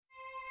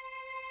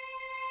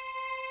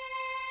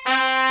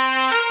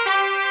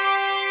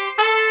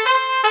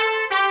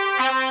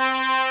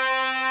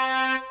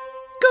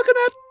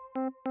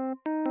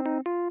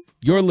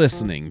You're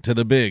listening to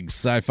the Big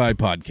Sci-Fi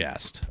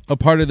Podcast, a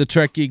part of the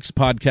Trek Geeks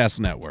Podcast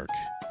Network.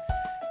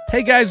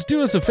 Hey guys,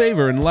 do us a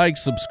favor and like,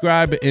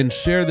 subscribe, and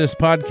share this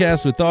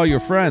podcast with all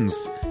your friends.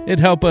 It'd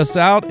help us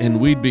out,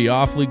 and we'd be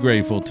awfully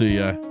grateful to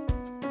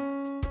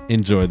you.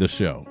 Enjoy the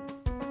show.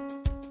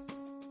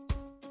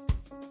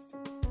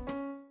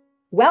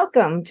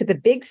 Welcome to the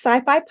Big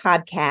Sci-Fi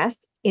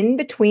Podcast, In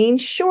Between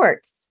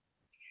Shorts.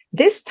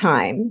 This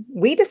time,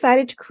 we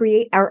decided to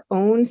create our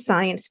own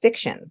science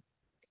fiction.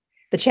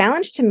 The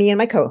challenge to me and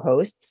my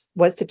co-hosts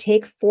was to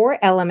take 4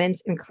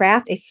 elements and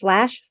craft a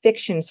flash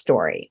fiction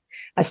story,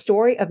 a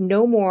story of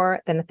no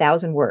more than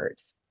 1,000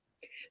 words.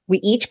 We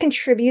each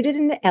contributed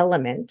an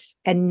element,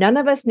 and none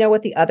of us know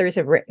what the others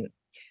have written.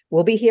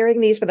 We'll be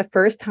hearing these for the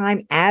first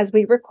time as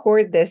we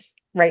record this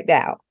right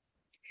now.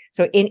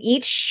 So in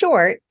each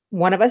short,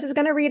 one of us is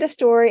going to read a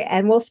story,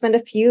 and we'll spend a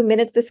few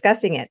minutes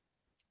discussing it.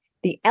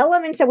 The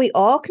elements that we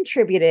all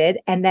contributed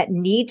and that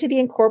need to be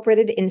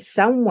incorporated in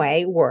some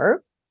way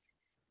were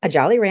a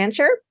Jolly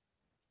Rancher,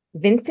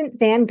 Vincent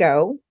Van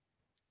Gogh,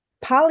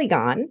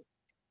 Polygon,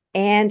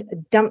 and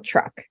Dump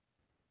Truck.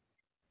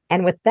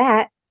 And with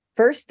that,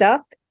 first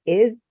up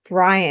is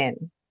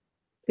Brian.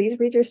 Please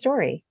read your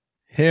story.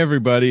 Hey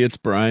everybody, it's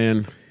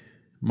Brian.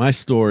 My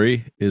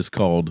story is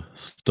called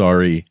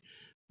Starry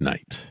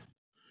Night.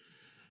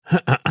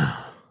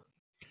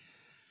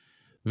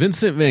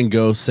 Vincent Van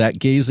Gogh sat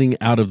gazing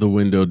out of the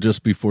window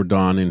just before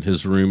dawn in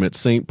his room at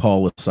St.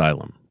 Paul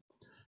Asylum.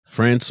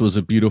 France was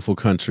a beautiful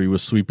country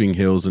with sweeping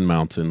hills and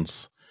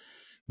mountains.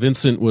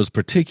 Vincent was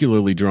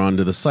particularly drawn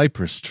to the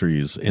cypress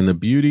trees and the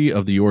beauty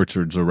of the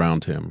orchards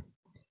around him.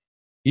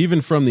 Even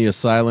from the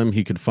asylum,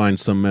 he could find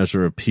some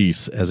measure of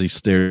peace as he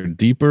stared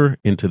deeper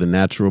into the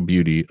natural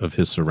beauty of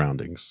his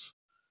surroundings.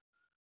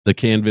 The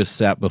canvas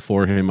sat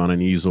before him on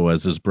an easel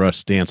as his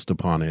brush danced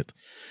upon it,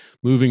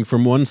 moving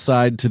from one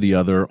side to the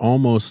other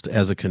almost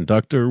as a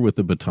conductor with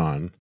a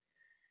baton.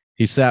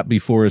 He sat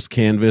before his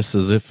canvas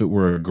as if it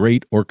were a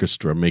great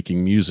orchestra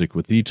making music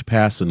with each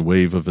pass and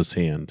wave of his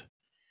hand.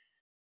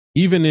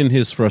 Even in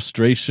his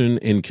frustration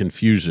and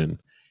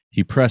confusion,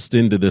 he pressed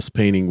into this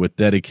painting with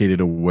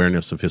dedicated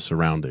awareness of his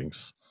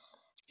surroundings.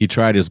 He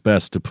tried his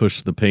best to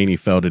push the pain he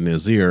felt in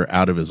his ear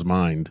out of his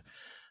mind,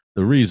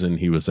 the reason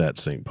he was at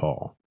St.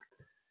 Paul.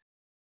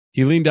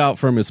 He leaned out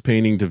from his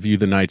painting to view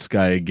the night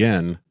sky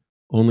again,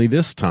 only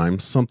this time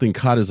something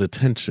caught his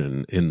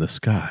attention in the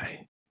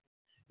sky.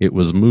 It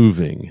was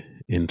moving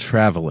and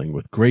traveling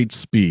with great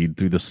speed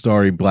through the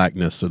starry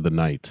blackness of the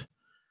night.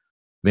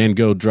 Van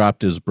Gogh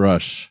dropped his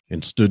brush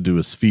and stood to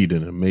his feet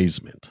in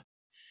amazement.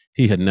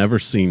 He had never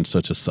seen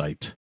such a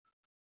sight.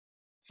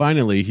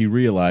 Finally, he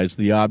realized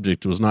the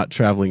object was not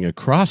traveling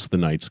across the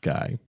night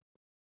sky,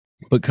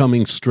 but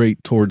coming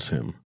straight towards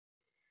him.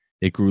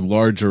 It grew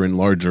larger and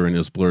larger in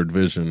his blurred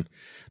vision.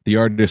 The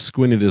artist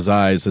squinted his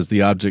eyes as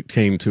the object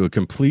came to a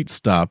complete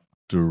stop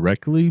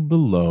directly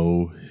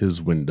below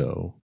his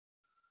window.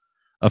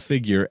 A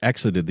figure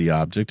exited the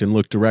object and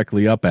looked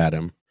directly up at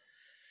him.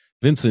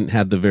 Vincent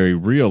had the very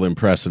real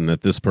impression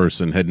that this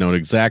person had known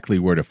exactly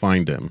where to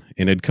find him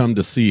and had come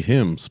to see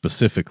him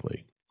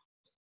specifically.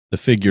 The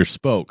figure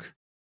spoke.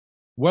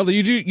 "Well, are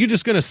you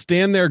just going to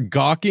stand there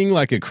gawking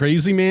like a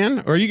crazy man,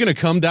 or are you going to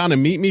come down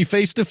and meet me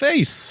face to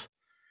face?"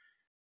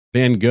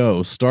 Van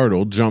Gogh,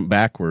 startled, jumped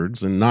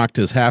backwards and knocked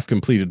his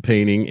half-completed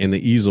painting and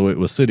the easel it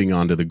was sitting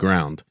on to the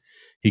ground.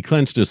 He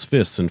clenched his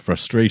fists in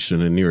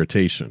frustration and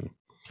irritation.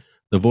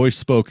 The voice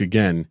spoke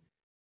again.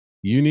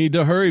 "You need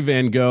to hurry,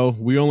 Van Gogh.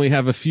 We only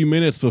have a few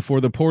minutes before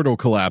the portal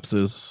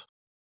collapses."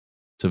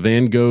 To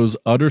Van Gogh's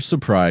utter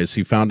surprise,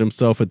 he found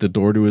himself at the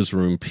door to his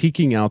room,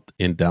 peeking out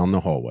and down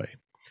the hallway.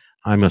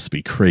 "I must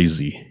be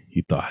crazy,"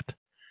 he thought.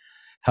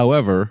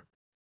 However,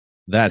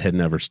 that had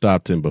never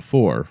stopped him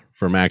before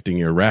from acting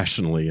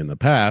irrationally in the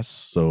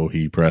past, so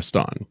he pressed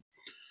on.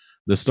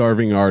 The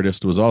starving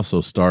artist was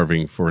also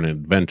starving for an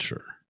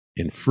adventure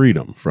and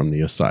freedom from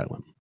the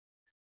asylum.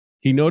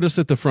 He noticed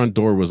that the front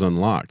door was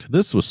unlocked.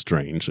 This was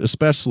strange,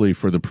 especially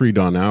for the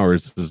pre-dawn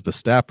hours, as the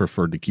staff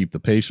preferred to keep the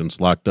patients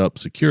locked up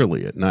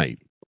securely at night.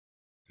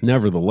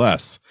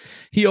 Nevertheless,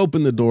 he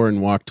opened the door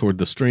and walked toward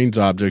the strange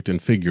object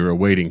and figure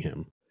awaiting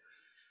him.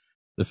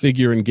 The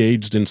figure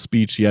engaged in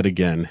speech yet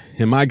again.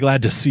 "Am I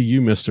glad to see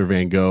you, Mr.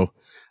 Van Gogh?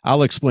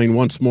 I'll explain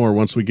once more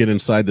once we get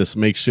inside this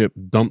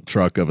makeshift dump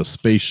truck of a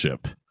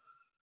spaceship."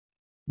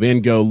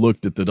 Van Gogh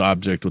looked at the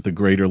object with a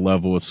greater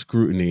level of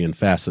scrutiny and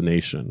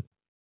fascination.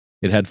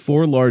 It had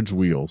 4 large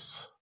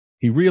wheels.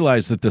 He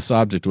realized that this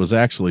object was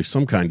actually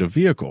some kind of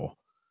vehicle.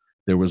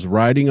 There was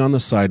writing on the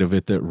side of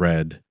it that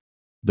read,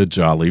 "The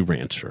Jolly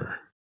Rancher."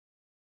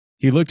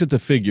 He looked at the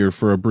figure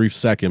for a brief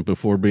second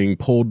before being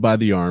pulled by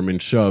the arm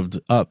and shoved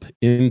up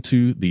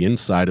into the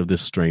inside of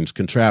this strange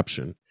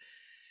contraption.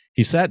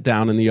 He sat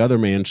down and the other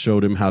man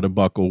showed him how to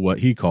buckle what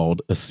he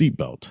called a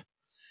seatbelt.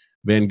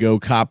 Van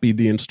Gogh copied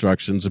the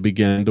instructions and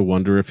began to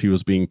wonder if he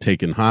was being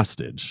taken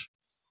hostage.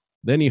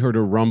 Then he heard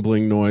a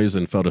rumbling noise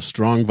and felt a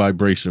strong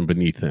vibration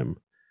beneath him.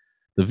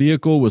 The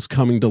vehicle was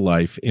coming to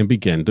life and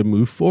began to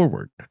move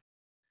forward.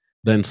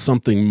 Then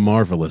something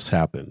marvelous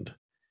happened.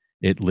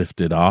 It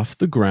lifted off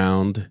the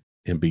ground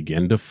and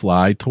began to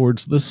fly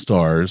towards the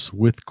stars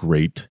with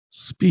great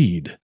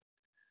speed.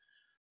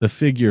 The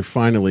figure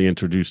finally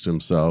introduced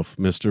himself.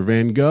 Mr.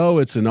 Van Gogh,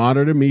 it's an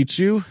honor to meet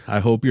you. I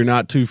hope you're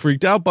not too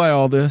freaked out by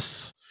all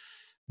this.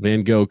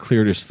 Van Gogh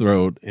cleared his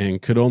throat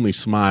and could only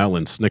smile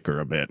and snicker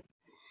a bit.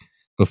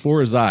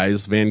 Before his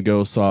eyes, Van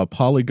Gogh saw a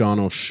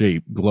polygonal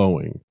shape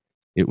glowing.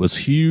 It was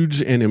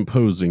huge and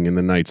imposing in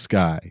the night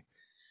sky.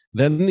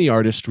 Then the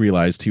artist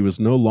realized he was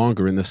no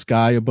longer in the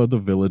sky above the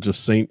village of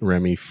Saint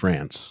Remy,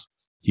 France.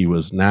 He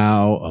was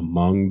now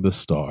among the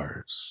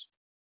stars.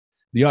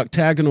 The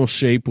octagonal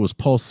shape was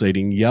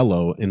pulsating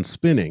yellow and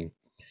spinning.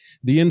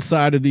 The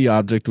inside of the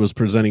object was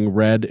presenting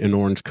red and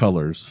orange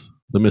colors.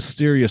 The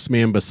mysterious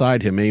man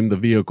beside him aimed the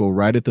vehicle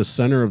right at the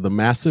center of the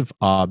massive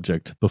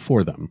object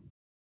before them.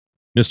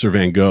 Mr.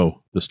 Van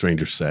Gogh, the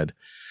stranger said,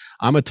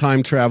 I'm a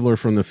time traveler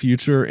from the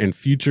future, and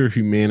future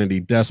humanity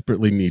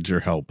desperately needs your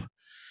help.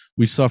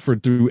 We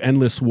suffered through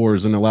endless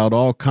wars and allowed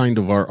all kind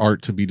of our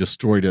art to be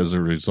destroyed as a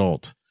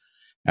result.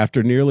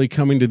 After nearly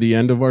coming to the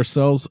end of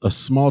ourselves, a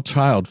small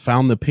child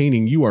found the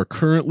painting you are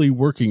currently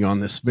working on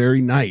this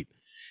very night,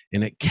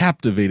 and it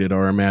captivated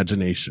our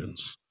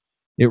imaginations.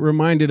 It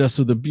reminded us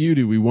of the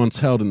beauty we once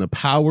held and the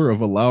power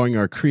of allowing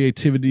our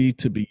creativity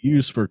to be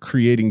used for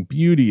creating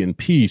beauty and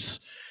peace,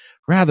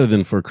 rather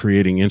than for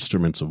creating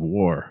instruments of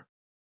war.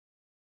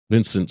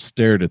 Vincent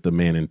stared at the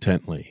man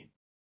intently.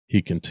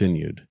 He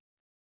continued,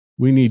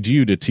 We need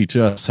you to teach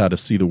us how to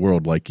see the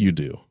world like you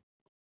do.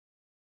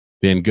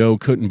 Van Gogh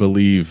couldn't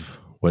believe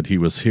what he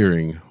was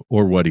hearing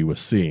or what he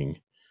was seeing.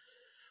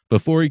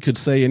 Before he could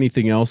say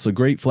anything else, a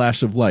great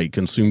flash of light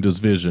consumed his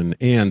vision,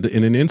 and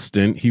in an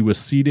instant he was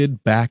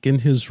seated back in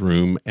his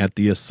room at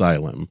the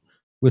asylum,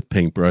 with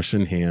paintbrush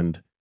in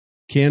hand,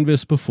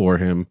 canvas before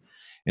him,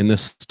 and the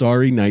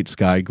starry night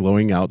sky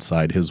glowing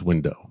outside his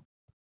window.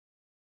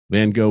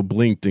 Van Gogh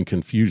blinked in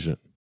confusion,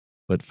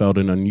 but felt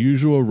an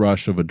unusual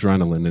rush of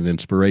adrenaline and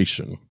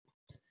inspiration.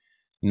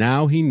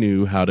 Now he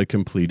knew how to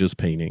complete his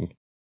painting,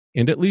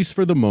 and at least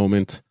for the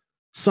moment,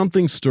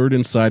 something stirred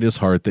inside his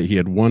heart that he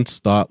had once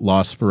thought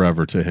lost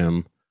forever to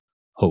him: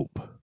 hope.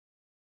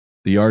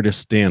 The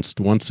artist danced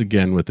once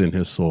again within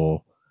his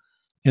soul,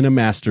 and a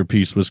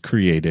masterpiece was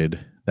created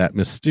that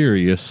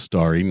mysterious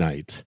starry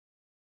night.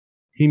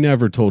 He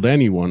never told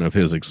anyone of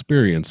his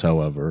experience,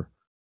 however,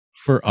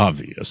 for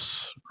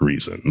obvious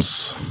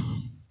reasons.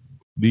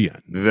 The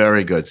end.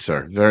 Very good,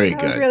 sir. Very good.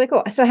 That was really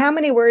cool. So how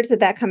many words did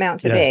that come out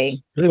to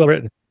be? Really well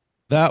written.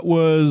 That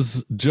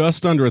was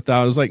just under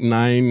 1,000. It was like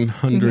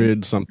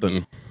 900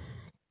 something.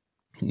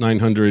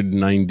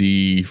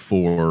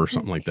 994 or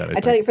something like that.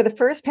 I tell you, for the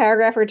first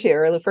paragraph or two,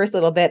 or the first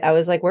little bit, I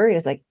was like worried. I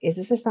was like, is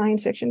this a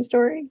science fiction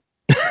story?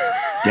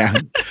 Yeah.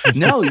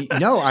 No,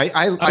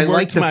 I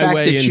like the fact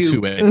that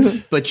you,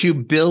 it. but you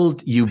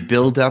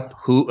build up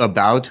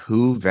about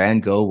who Van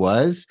Gogh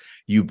was.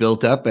 You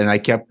built up, and I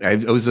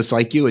was just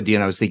like you,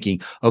 Adina. I was thinking,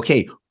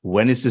 okay,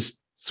 when is this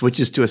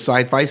switches to a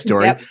sci-fi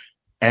story? Yep.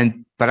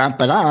 And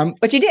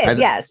but you did,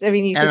 yes. I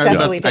mean, you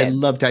successfully did. I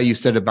loved how you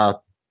said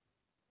about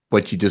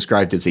what you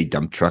described as a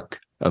dump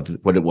truck of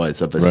what it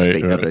was, of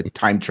a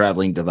time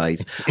traveling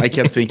device. I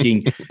kept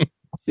thinking,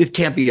 it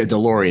can't be a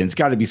DeLorean. It's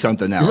got to be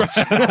something else.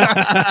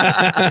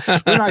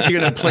 We're not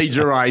going to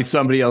plagiarize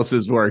somebody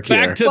else's work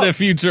here. Back to the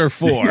Future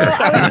 4.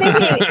 Well, I was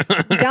thinking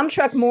dump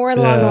truck more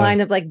along the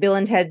line of like Bill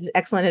and Ted's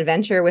Excellent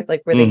Adventure with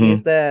like where they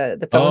use the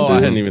phone booth.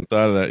 I hadn't even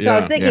thought of that. So I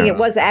was thinking it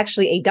was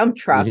actually a dump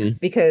truck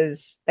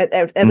because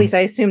at least I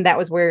assumed that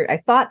was where I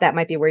thought that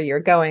might be where you're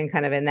going,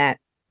 kind of in that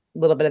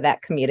little bit of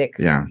that comedic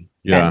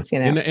sense, you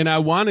know. And I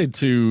wanted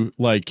to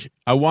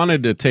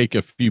take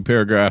a few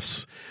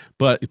paragraphs,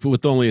 but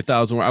with only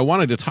 1,000 words, I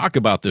wanted to talk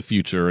about the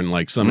future and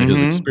like some of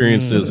his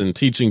experiences and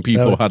teaching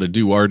people how to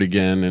do art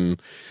again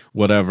and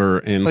whatever.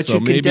 And but so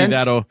maybe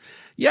that'll,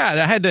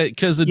 I had to,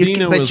 because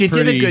Adina was you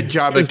did a good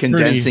job of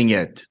condensing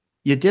it.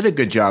 You did a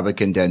good job of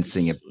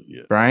condensing it,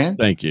 Brian.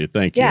 Thank you.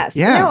 Yes.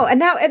 Yeah. No,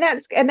 and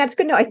that's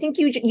good. No, I think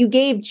you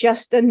gave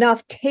just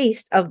enough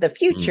taste of the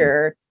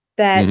future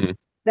that.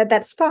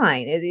 That's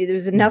fine.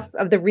 There's enough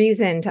of the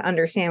reason to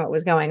understand what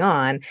was going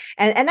on.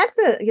 And that's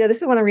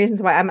this is one of the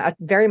reasons why I'm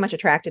very much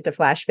attracted to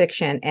flash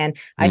fiction. And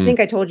I think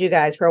I told you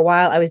guys for a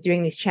while, I was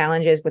doing these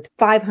challenges with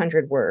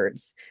 500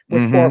 words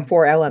with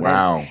four elements.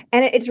 Wow.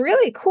 And it's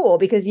really cool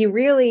because you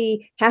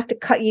really have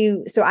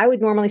to so I would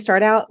normally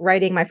start out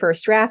writing my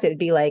first draft. It'd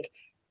be like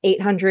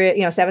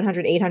 800,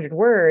 700, 800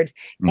 words,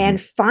 and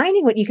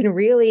finding what you can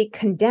really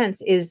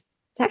condense it's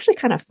actually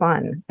kind of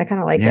fun. I kind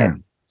of like it.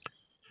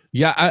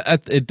 Yeah,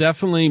 it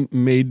definitely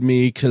made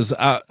me, because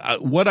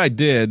what I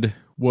did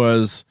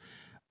was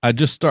I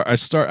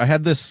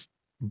had this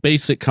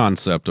basic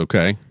concept.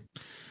 Okay,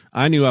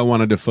 I knew I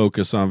wanted to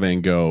focus on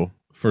Van Gogh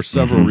for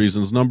several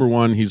reasons. Number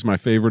one, he's my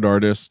favorite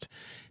artist,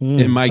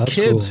 and my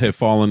kids have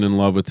fallen in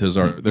love with his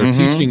art. They're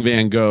teaching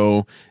Van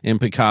Gogh and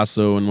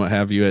Picasso and what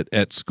have you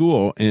at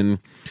school, and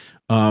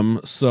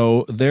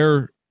so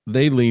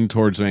they lean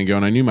towards Van Gogh.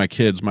 And I knew my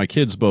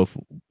kids both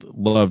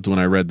loved when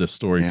I read this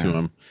story to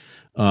them.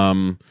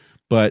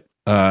 But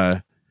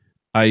I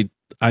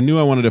I knew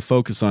I wanted to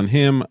focus on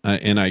him,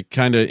 and I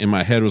kind of in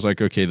my head was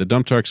like, okay, the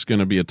dump truck's going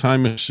to be a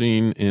time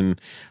machine, and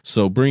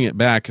so bring it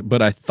back.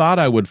 But I thought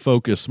I would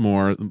focus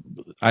more.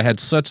 I had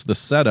such the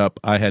setup,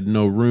 I had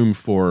no room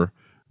for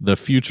the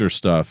future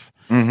stuff.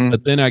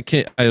 But then I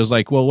was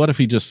like, well, what if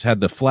he just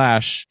had the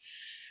Flash?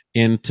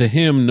 And to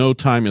him, no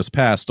time has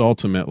passed.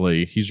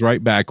 Ultimately, he's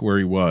right back where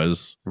he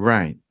was.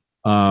 Right.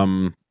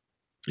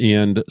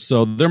 And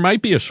so there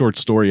might be a short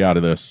story out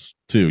of this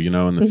too,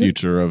 in the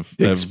future of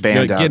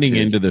getting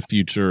into the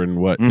future and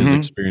what his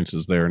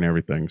experiences there and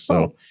everything.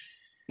 So,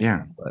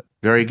 yeah,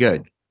 very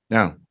good.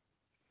 No,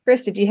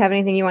 Chris, did you have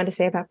anything you wanted to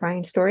say about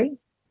Brian's story?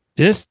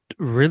 Just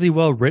really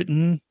well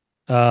written.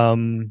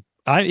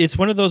 It's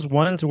one of those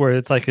ones where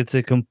it's like it's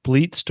a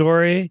complete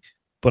story,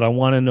 but I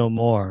want to know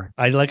more.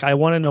 I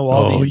want to know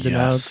all the ins and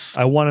outs.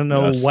 I want to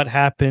know what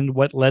happened,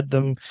 what led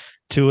them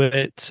to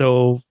it.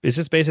 So it's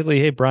just basically,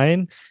 hey,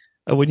 Brian,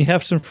 when you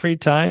have some free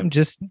time,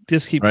 just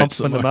keep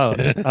pumping them out.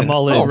 I'm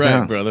all in. All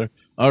right, brother.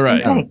 All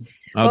right. Okay.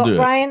 I'll do it.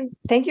 Brian,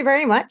 thank you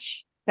very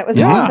much. That was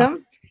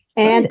awesome.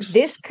 And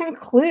this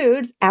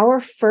concludes our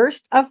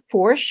first of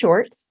 4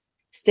 shorts.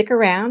 Stick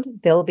around.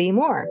 There'll be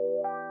more.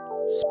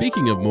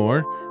 Speaking of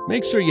more,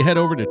 make sure you head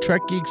over to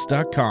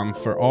trekgeeks.com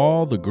for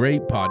all the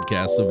great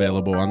podcasts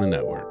available on the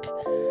network.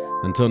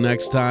 Until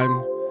next time,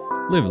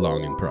 live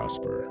long and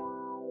prosper.